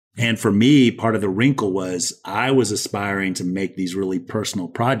way. And for me, part of the wrinkle was I was aspiring to make these really personal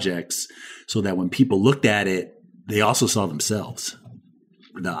projects so that when people looked at it, they also saw themselves.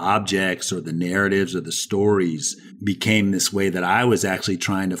 The objects or the narratives or the stories became this way that I was actually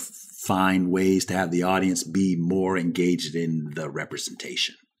trying to find ways to have the audience be more engaged in the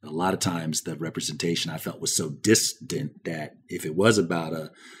representation. A lot of times the representation I felt was so distant that if it was about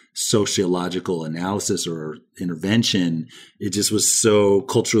a sociological analysis or intervention, it just was so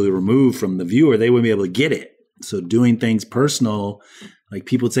culturally removed from the viewer, they wouldn't be able to get it. So doing things personal, like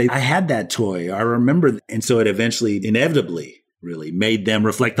people would say, I had that toy, I remember. And so it eventually, inevitably, really made them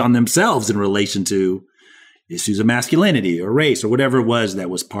reflect on themselves in relation to issues of masculinity or race or whatever it was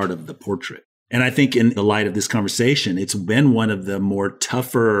that was part of the portrait. And I think in the light of this conversation, it's been one of the more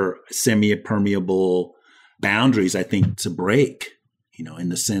tougher, semi-permeable boundaries, I think, to break, you know, in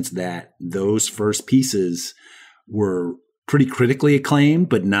the sense that those first pieces were pretty critically acclaimed,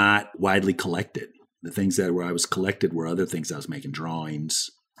 but not widely collected. The things that where I was collected were other things I was making,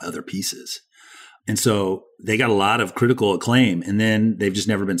 drawings, other pieces. And so they got a lot of critical acclaim and then they've just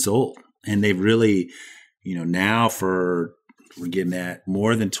never been sold. And they've really, you know, now we're getting at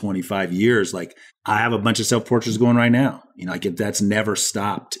more than 25 years, like I have a bunch of self-portraits going right now. You know, like that's never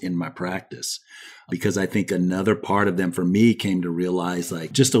stopped in my practice because I think another part of them for me came to realize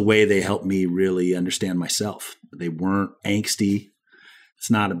like just a way they helped me really understand myself. They weren't angsty. It's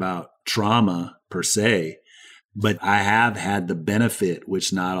not about trauma per se. But I have had the benefit,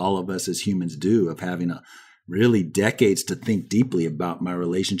 which not all of us as humans do, of having really decades to think deeply about my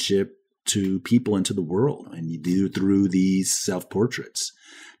relationship to people and to the world. And you do through these self-portraits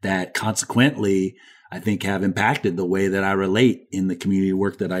that consequently, I think, have impacted the way that I relate in the community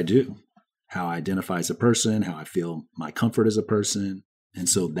work that I do, how I identify as a person, how I feel my comfort as a person. And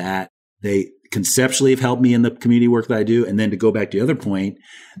so that they conceptually have helped me in the community work that I do. And then to go back to the other point,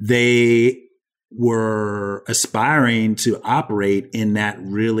 they were aspiring to operate in that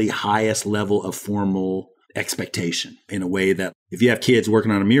really highest level of formal expectation in a way that if you have kids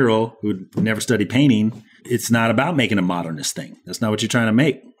working on a mural who never studied painting, it's not about making a modernist thing. That's not what you're trying to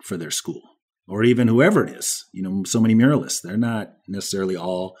make for their school or even whoever it is. You know, so many muralists, they're not necessarily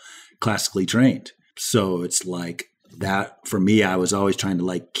all classically trained. So it's like that for me, I was always trying to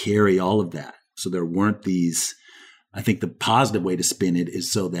like carry all of that. So there weren't these, I think the positive way to spin it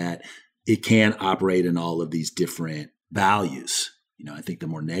is so that it can operate in all of these different values. You know, I think the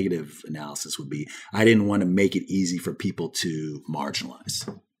more negative analysis would be, I didn't want to make it easy for people to marginalize.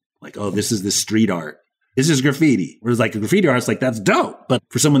 Like, oh, this is the street art. This is graffiti. Whereas like a graffiti artist, like that's dope. But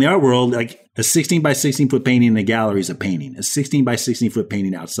for someone in the art world, like a 16 by 16 foot painting in a gallery is a painting. A 16 by 16 foot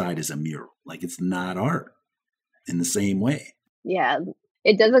painting outside is a mural. Like it's not art in the same way. Yeah.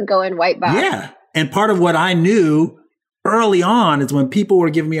 It doesn't go in white box. Yeah. And part of what I knew early on is when people were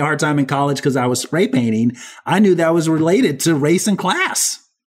giving me a hard time in college because I was spray painting. I knew that was related to race and class.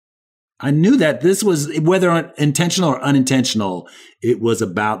 I knew that this was, whether intentional or unintentional, it was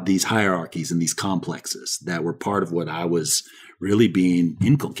about these hierarchies and these complexes that were part of what I was really being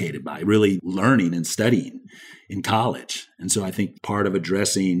inculcated by, really learning and studying in college. And so I think part of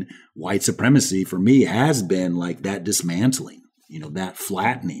addressing white supremacy for me has been like that dismantling, that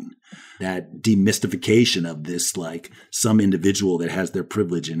flattening, that demystification of this, like some individual that has their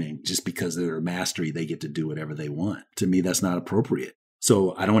privilege and just because of their mastery, they get to do whatever they want. To me, that's not appropriate.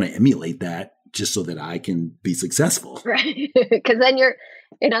 So I don't want to emulate that just so that I can be successful. Right. Because then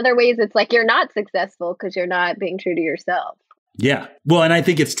in other ways, it's like you're not successful because you're not being true to yourself. Yeah. Well, and I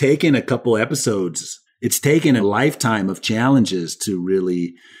think it's taken a couple episodes. It's taken a lifetime of challenges to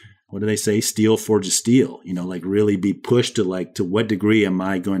really, what do they say? Steel forges steel, like really be pushed to what degree am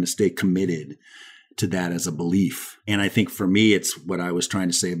I going to stay committed to that as a belief? And I think for me, it's what I was trying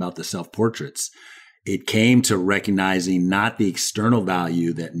to say about the self-portraits. It came to recognizing not the external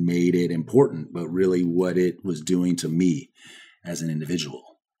value that made it important, but really what it was doing to me as an individual.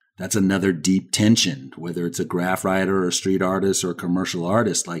 That's another deep tension, whether it's a graph writer or a street artist or a commercial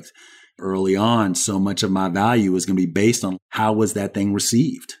artist. Like early on, so much of my value was going to be based on how was that thing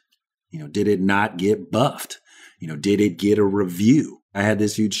received? Did it not get buffed? Did it get a review? I had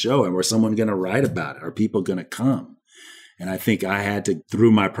this huge show, and was someone going to write about it? Are people going to come? And I think I had to, through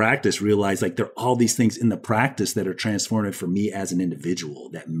my practice, realize like there are all these things in the practice that are transformative for me as an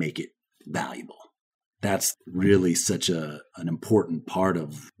individual that make it valuable. That's really such an important part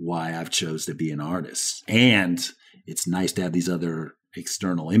of why I've chose to be an artist. And it's nice to have these other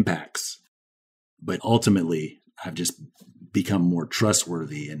external impacts. But ultimately, I've just become more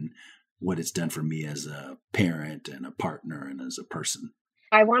trustworthy in what it's done for me as a parent and a partner and as a person.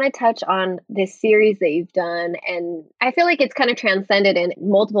 I want to touch on this series that you've done, and I feel like it's kind of transcended in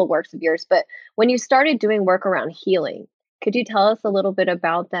multiple works of yours, but when you started doing work around healing, could you tell us a little bit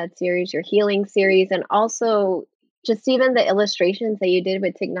about that series, your healing series, and also just even the illustrations that you did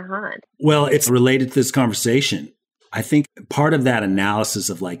with Thich Nhat Hanh? Well, it's related to this conversation. I think part of that analysis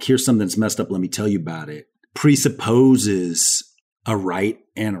of like, here's something that's messed up, let me tell you about it, presupposes a right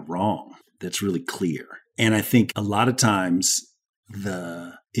and a wrong that's really clear. And I think a lot of times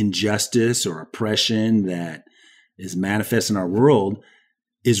the injustice or oppression that is manifest in our world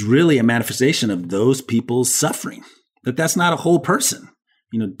is really a manifestation of those people's suffering. That's not a whole person.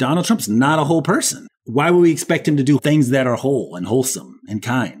 Donald Trump's not a whole person. Why would we expect him to do things that are whole and wholesome and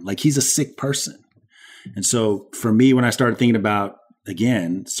kind? Like he's a sick person. And so for me, when I started thinking about,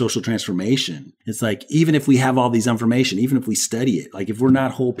 again, social transformation, it's like, even if we have all these information, even if we study it, like if we're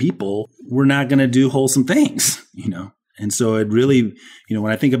not whole people, we're not going to do wholesome things, And so it really,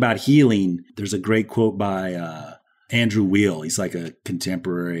 when I think about healing, there's a great quote by Andrew Weil. He's like a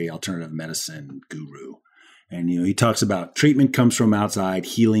contemporary alternative medicine guru. And, he talks about treatment comes from outside,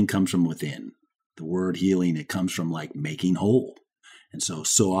 healing comes from within. The word healing, it comes from like making whole. And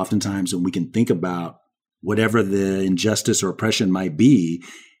so oftentimes when we can think about whatever the injustice or oppression might be,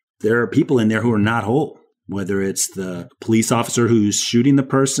 there are people in there who are not whole. Whether it's the police officer who's shooting the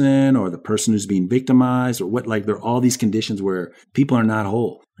person or the person who's being victimized or what, like there are all these conditions where people are not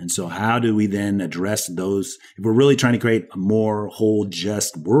whole. And so how do we then address those? If we're really trying to create a more whole,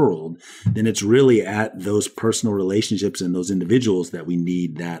 just world, then it's really at those personal relationships and those individuals that we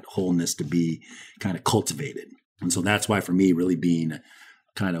need that wholeness to be kind of cultivated. And so that's why for me, really being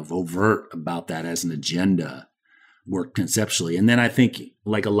kind of overt about that as an agenda worked conceptually. And then I think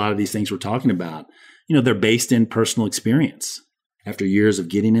like a lot of these things we're talking about, they're based in personal experience. After years of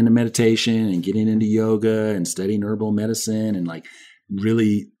getting into meditation and getting into yoga and studying herbal medicine and like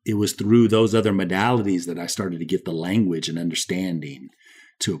really it was through those other modalities that I started to get the language and understanding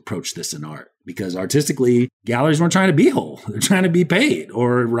to approach this in art. Because artistically, galleries weren't trying to be whole. They're trying to be paid.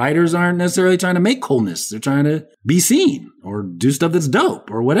 Or writers aren't necessarily trying to make wholeness. They're trying to be seen or do stuff that's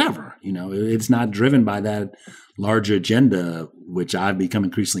dope or whatever. It's not driven by that larger agenda, which I've become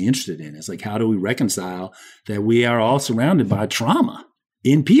increasingly interested in. It's like, how do we reconcile that we are all surrounded by trauma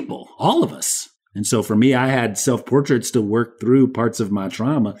in people, all of us? And so for me, I had self-portraits to work through parts of my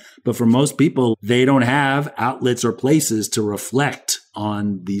trauma. But for most people, they don't have outlets or places to reflect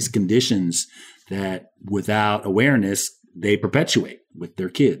on these conditions that without awareness, they perpetuate with their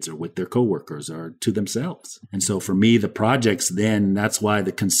kids or with their coworkers or to themselves. And so for me, the projects then, that's why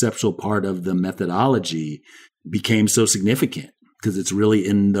the conceptual part of the methodology became so significant, because it's really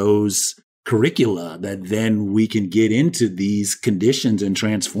in those curricula that then we can get into these conditions and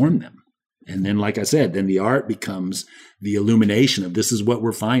transform them. And then, like I said, then the art becomes the illumination of this is what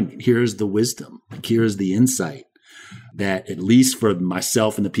we're finding. Here's the wisdom. Here's the insight. that, at least for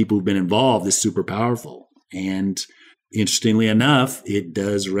myself and the people who've been involved, is super powerful. And interestingly enough, it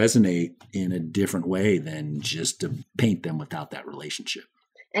does resonate in a different way than just to paint them without that relationship.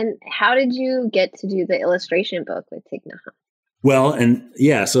 And how did you get to do the illustration book with Thich Nhat Hanh? Well, and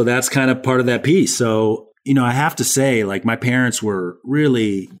yeah, so that's kind of part of that piece. So, I have to say, like, my parents were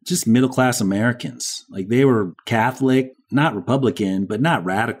really just middle-class Americans. Like, they were Catholic, not Republican, but not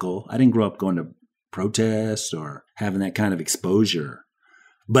radical. I didn't grow up going to protests or having that kind of exposure.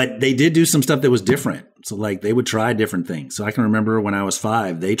 But they did do some stuff that was different. So, like, they would try different things. So I can remember when I was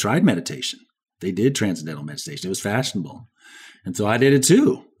 5, they tried meditation. They did transcendental meditation. It was fashionable. And so I did it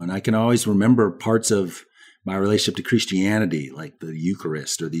too. And I can always remember parts of my relationship to Christianity, like the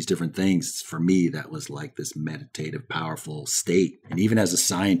Eucharist or these different things. For me, that was like this meditative, powerful state. And even as a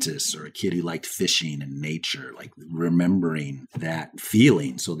scientist or a kid who liked fishing and nature, like remembering that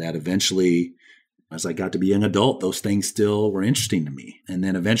feeling, so that eventually, as I got to be a young adult, those things still were interesting to me. And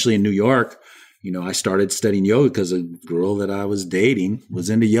then eventually in New York, I started studying yoga because a girl that I was dating was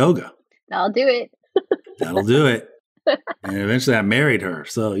into yoga. That'll do it. That'll do it. And eventually I married her.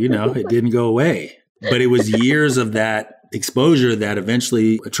 So, it didn't go away. But it was years of that exposure that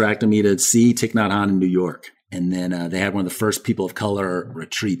eventually attracted me to see Thich Nhat Hanh in New York. And then they had one of the first people of color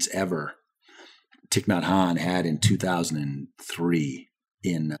retreats ever. Thich Nhat Hanh had in 2003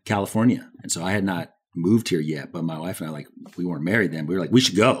 in California. And so I had not moved here yet, but my wife and I, we weren't married then. We were like, we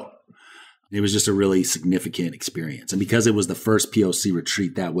should go. It was just a really significant experience. And because it was the first POC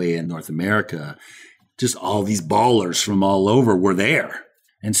retreat that way in North America, just all these ballers from all over were there.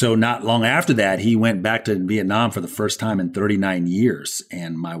 And so not long after that, he went back to Vietnam for the first time in 39 years.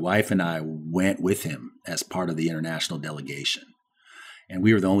 And my wife and I went with him as part of the international delegation. And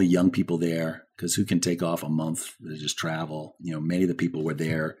we were the only young people there, because who can take off a month to just travel? Many of the people were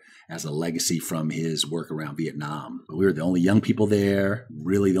there as a legacy from his work around Vietnam. But we were the only young people there,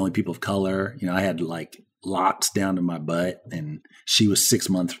 really the only people of color. I had locks down to my butt, and she was 6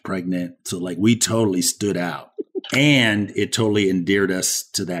 months pregnant. So we totally stood out. And it totally endeared us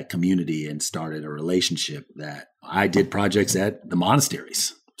to that community and started a relationship that I did projects at the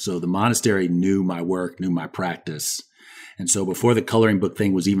monasteries. So the monastery knew my work, knew my practice. And so before the coloring book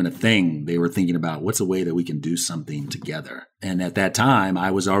thing was even a thing, they were thinking about what's a way that we can do something together. And at that time,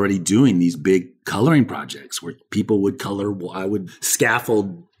 I was already doing these big coloring projects where people would color. I would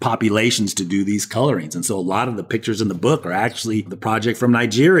scaffold populations to do these colorings. And so a lot of the pictures in the book are actually the project from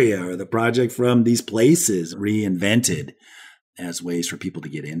Nigeria or the project from these places reinvented as ways for people to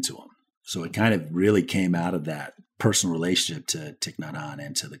get into them. So it kind of really came out of that personal relationship to Thich Nhat Hanh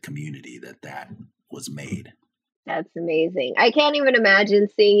and to the community that was made. That's amazing. I can't even imagine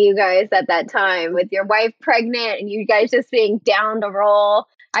seeing you guys at that time with your wife pregnant and you guys just being down to roll.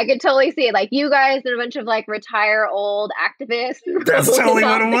 I could totally see it, you guys and a bunch of retire old activists. That's totally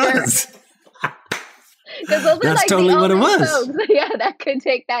what it was. Because those That's are totally the what it was. folks, that could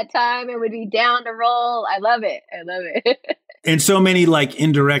take that time and would be down to roll. I love it. And so many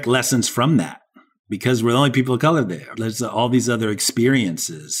indirect lessons from that, because we're the only people of color there. There's all these other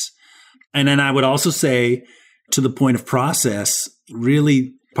experiences. And then I would also say, to the point of process,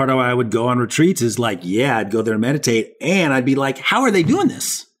 really part of why I would go on retreats is I'd go there and meditate. And I'd be like, how are they doing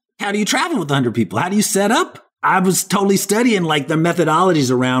this? How do you travel with 100 people? How do you set up? I was totally studying the methodologies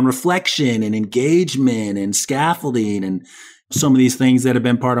around reflection and engagement and scaffolding and some of these things that have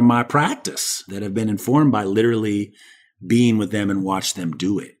been part of my practice that have been informed by literally being with them and watch them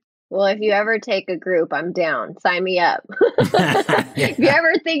do it. Well, if you ever take a group, I'm down. Sign me up. If you're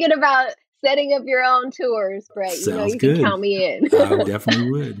ever thinking about setting up your own tours, Brett, you good. Can count me in. I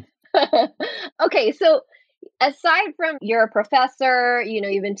definitely would. Okay, so aside from you're a professor,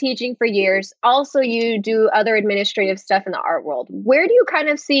 you've been teaching for years, also you do other administrative stuff in the art world. Where do you kind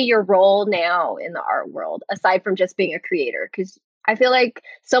of see your role now in the art world, aside from just being a creator? Because I feel like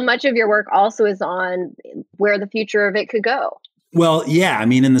so much of your work also is on where the future of it could go. Well, yeah.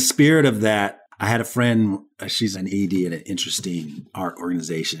 In the spirit of that, I had a friend, she's an AD at an interesting art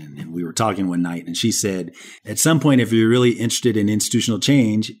organization, and we were talking one night, and she said, at some point, if you're really interested in institutional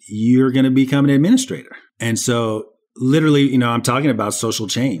change, you're going to become an administrator. And so literally, I'm talking about social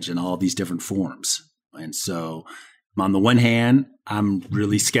change in all these different forms. And so on the one hand, I'm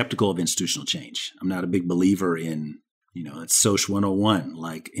really skeptical of institutional change. I'm not a big believer in it's Social 101,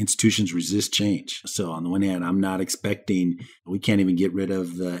 institutions resist change. So on the one hand, I'm not expecting, we can't even get rid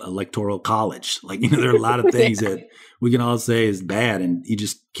of the electoral college. There are a lot of things that we can all say is bad and you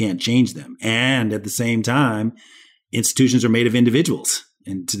just can't change them. And at the same time, institutions are made of individuals.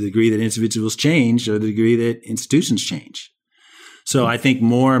 And to the degree that individuals change or the degree that institutions change. So I think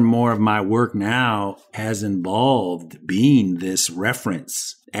more and more of my work now has involved being this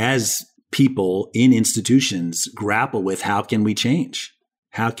reference as people in institutions grapple with how can we change?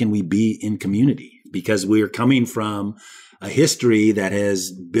 How can we be in community? Because we are coming from a history that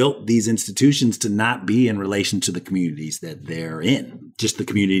has built these institutions to not be in relation to the communities that they're in, just the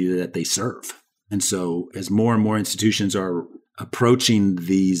community that they serve. And so as more and more institutions are approaching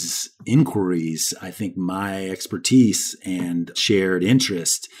these inquiries, I think my expertise and shared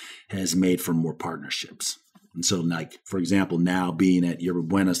interest has made for more partnerships. And so, like, for example, now being at Yerba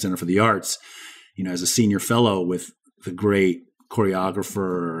Buena Center for the Arts, as a senior fellow with the great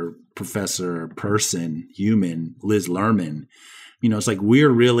choreographer, professor, person, human, Liz Lerman, it's like we're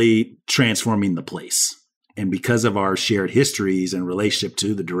really transforming the place. And because of our shared histories and relationship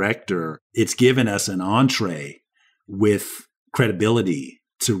to the director, it's given us an entree with credibility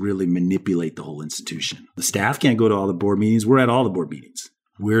to really manipulate the whole institution. The staff can't go to all the board meetings. We're at all the board meetings.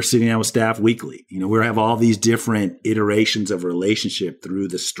 We're sitting down with staff weekly. We have all these different iterations of relationship through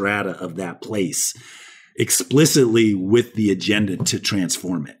the strata of that place, explicitly with the agenda to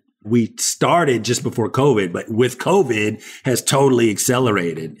transform it. We started just before COVID, but with COVID has totally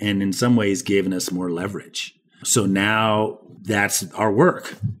accelerated and in some ways given us more leverage. So now that's our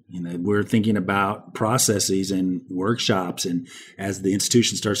work. We're thinking about processes and workshops. And as the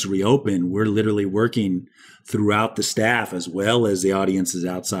institution starts to reopen, we're literally working throughout the staff as well as the audiences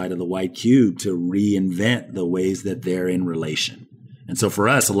outside of the white cube to reinvent the ways that they're in relation. And so for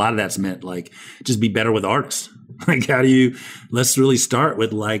us, a lot of that's meant like just be better with artists. Like let's really start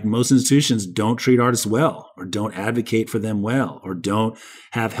with like most institutions don't treat artists well or don't advocate for them well or don't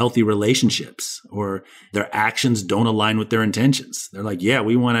have healthy relationships or their actions don't align with their intentions. They're like, yeah,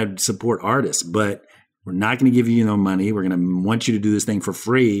 we want to support artists, but we're not going to give you no money. We're going to want you to do this thing for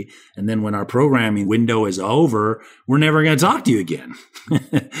free. And then when our programming window is over, we're never going to talk to you again,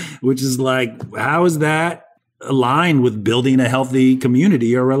 which is like, how is that aligned with building a healthy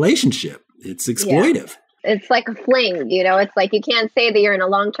community or relationship? It's exploitive. Yeah. It's like a fling, it's like you can't say that you're in a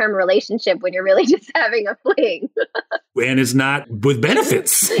long-term relationship when you're really just having a fling. And it's not with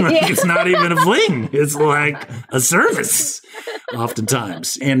benefits. It's not even a fling. It's like a service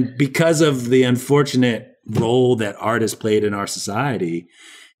oftentimes. And because of the unfortunate role that art has played in our society,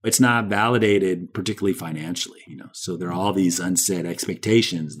 it's not validated, particularly financially, So there are all these unsaid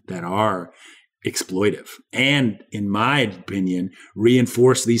expectations that are exploitive and, in my opinion,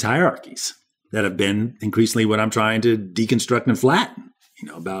 reinforce these hierarchies that have been increasingly what I'm trying to deconstruct and flatten,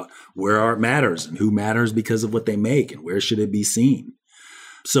 about where art matters and who matters because of what they make and where should it be seen.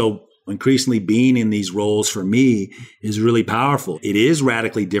 So increasingly being in these roles for me is really powerful. It is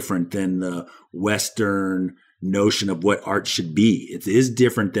radically different than the Western notion of what art should be. It is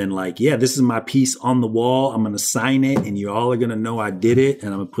different than like, yeah, this is my piece on the wall. I'm going to sign it and you all are going to know I did it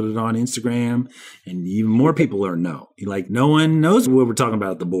and I'm going to put it on Instagram and even more people are know. Like no one knows what we're talking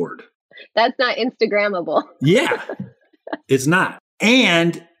about at the board. That's not Instagrammable. Yeah, it's not.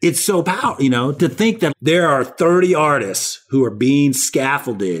 And it's so powerful, to think that there are 30 artists who are being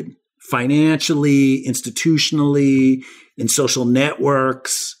scaffolded financially, institutionally, in social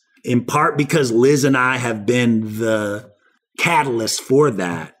networks, in part because Liz and I have been the catalyst for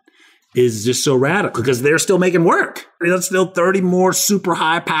that, is just so radical because they're still making work. There's still 30 more super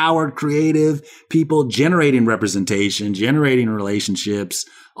high-powered, creative people generating representation, generating relationships,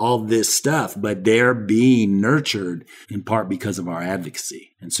 all this stuff, but they're being nurtured in part because of our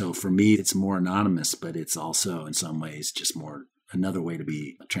advocacy. And so for me, it's more anonymous, but it's also in some ways just more another way to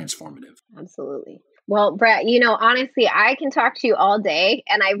be transformative. Absolutely. Well, Brett, honestly, I can talk to you all day.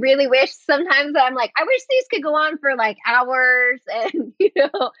 And I really wish sometimes I'm like, I wish these could go on for like hours and,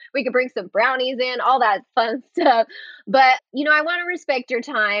 we could bring some brownies in, all that fun stuff. But, I want to respect your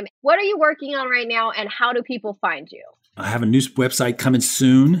time. What are you working on right now and how do people find you? I have a new website coming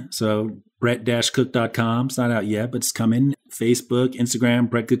soon. So brett-cook.com. It's not out yet, but it's coming. Facebook, Instagram,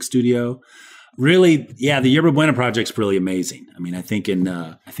 Brett Cook Studio. Really, yeah, the Yerba Buena project's really amazing. I mean, I think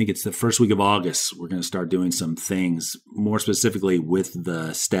it's the first week of August, we're going to start doing some things more specifically with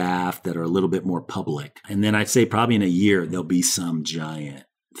the staff that are a little bit more public. And then I'd say probably in a year, there'll be some giant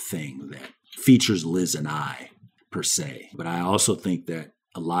thing that features Liz and I per se. But I also think that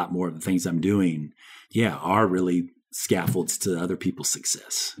a lot more of the things I'm doing, are really scaffolds to other people's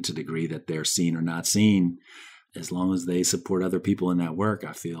success to the degree that they're seen or not seen. As long as they support other people in that work,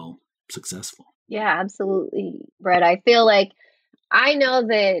 I feel successful. Yeah, absolutely, Brett. I feel like I know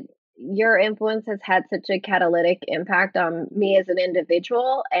that, your influence has had such a catalytic impact on me as an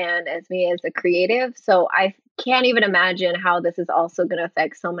individual and as me as a creative. So I can't even imagine how this is also going to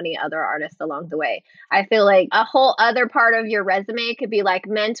affect so many other artists along the way. I feel like a whole other part of your resume could be like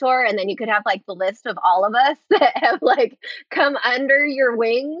mentor, and then you could have like the list of all of us that have like come under your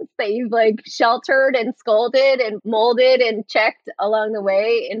wings that you've like sheltered and scolded and molded and checked along the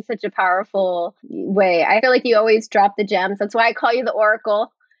way in such a powerful way. I feel like you always drop the gems. That's why I call you the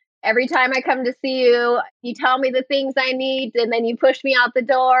Oracle. Every time I come to see you, you tell me the things I need, and then you push me out the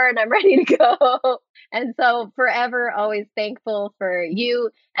door and I'm ready to go. And so forever, always thankful for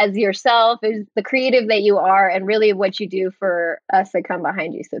you as yourself, as the creative that you are, and really what you do for us that come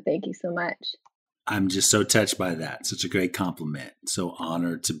behind you. So thank you so much. I'm just so touched by that. Such a great compliment. So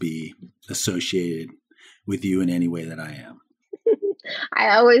honored to be associated with you in any way that I am.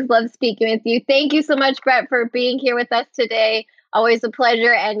 I always love speaking with you. Thank you so much, Brett, for being here with us today. Always a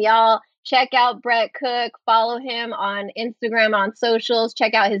pleasure. And y'all, check out Brett Cook. Follow him on Instagram, on socials.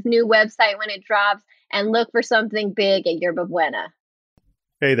 Check out his new website when it drops, and look for something big at Yerba Buena.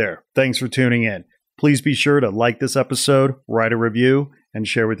 Hey there. Thanks for tuning in. Please be sure to like this episode, write a review, and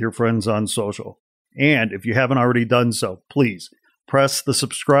share with your friends on social. And if you haven't already done so, please press the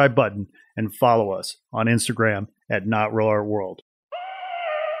subscribe button and follow us on Instagram at Not Real Art World.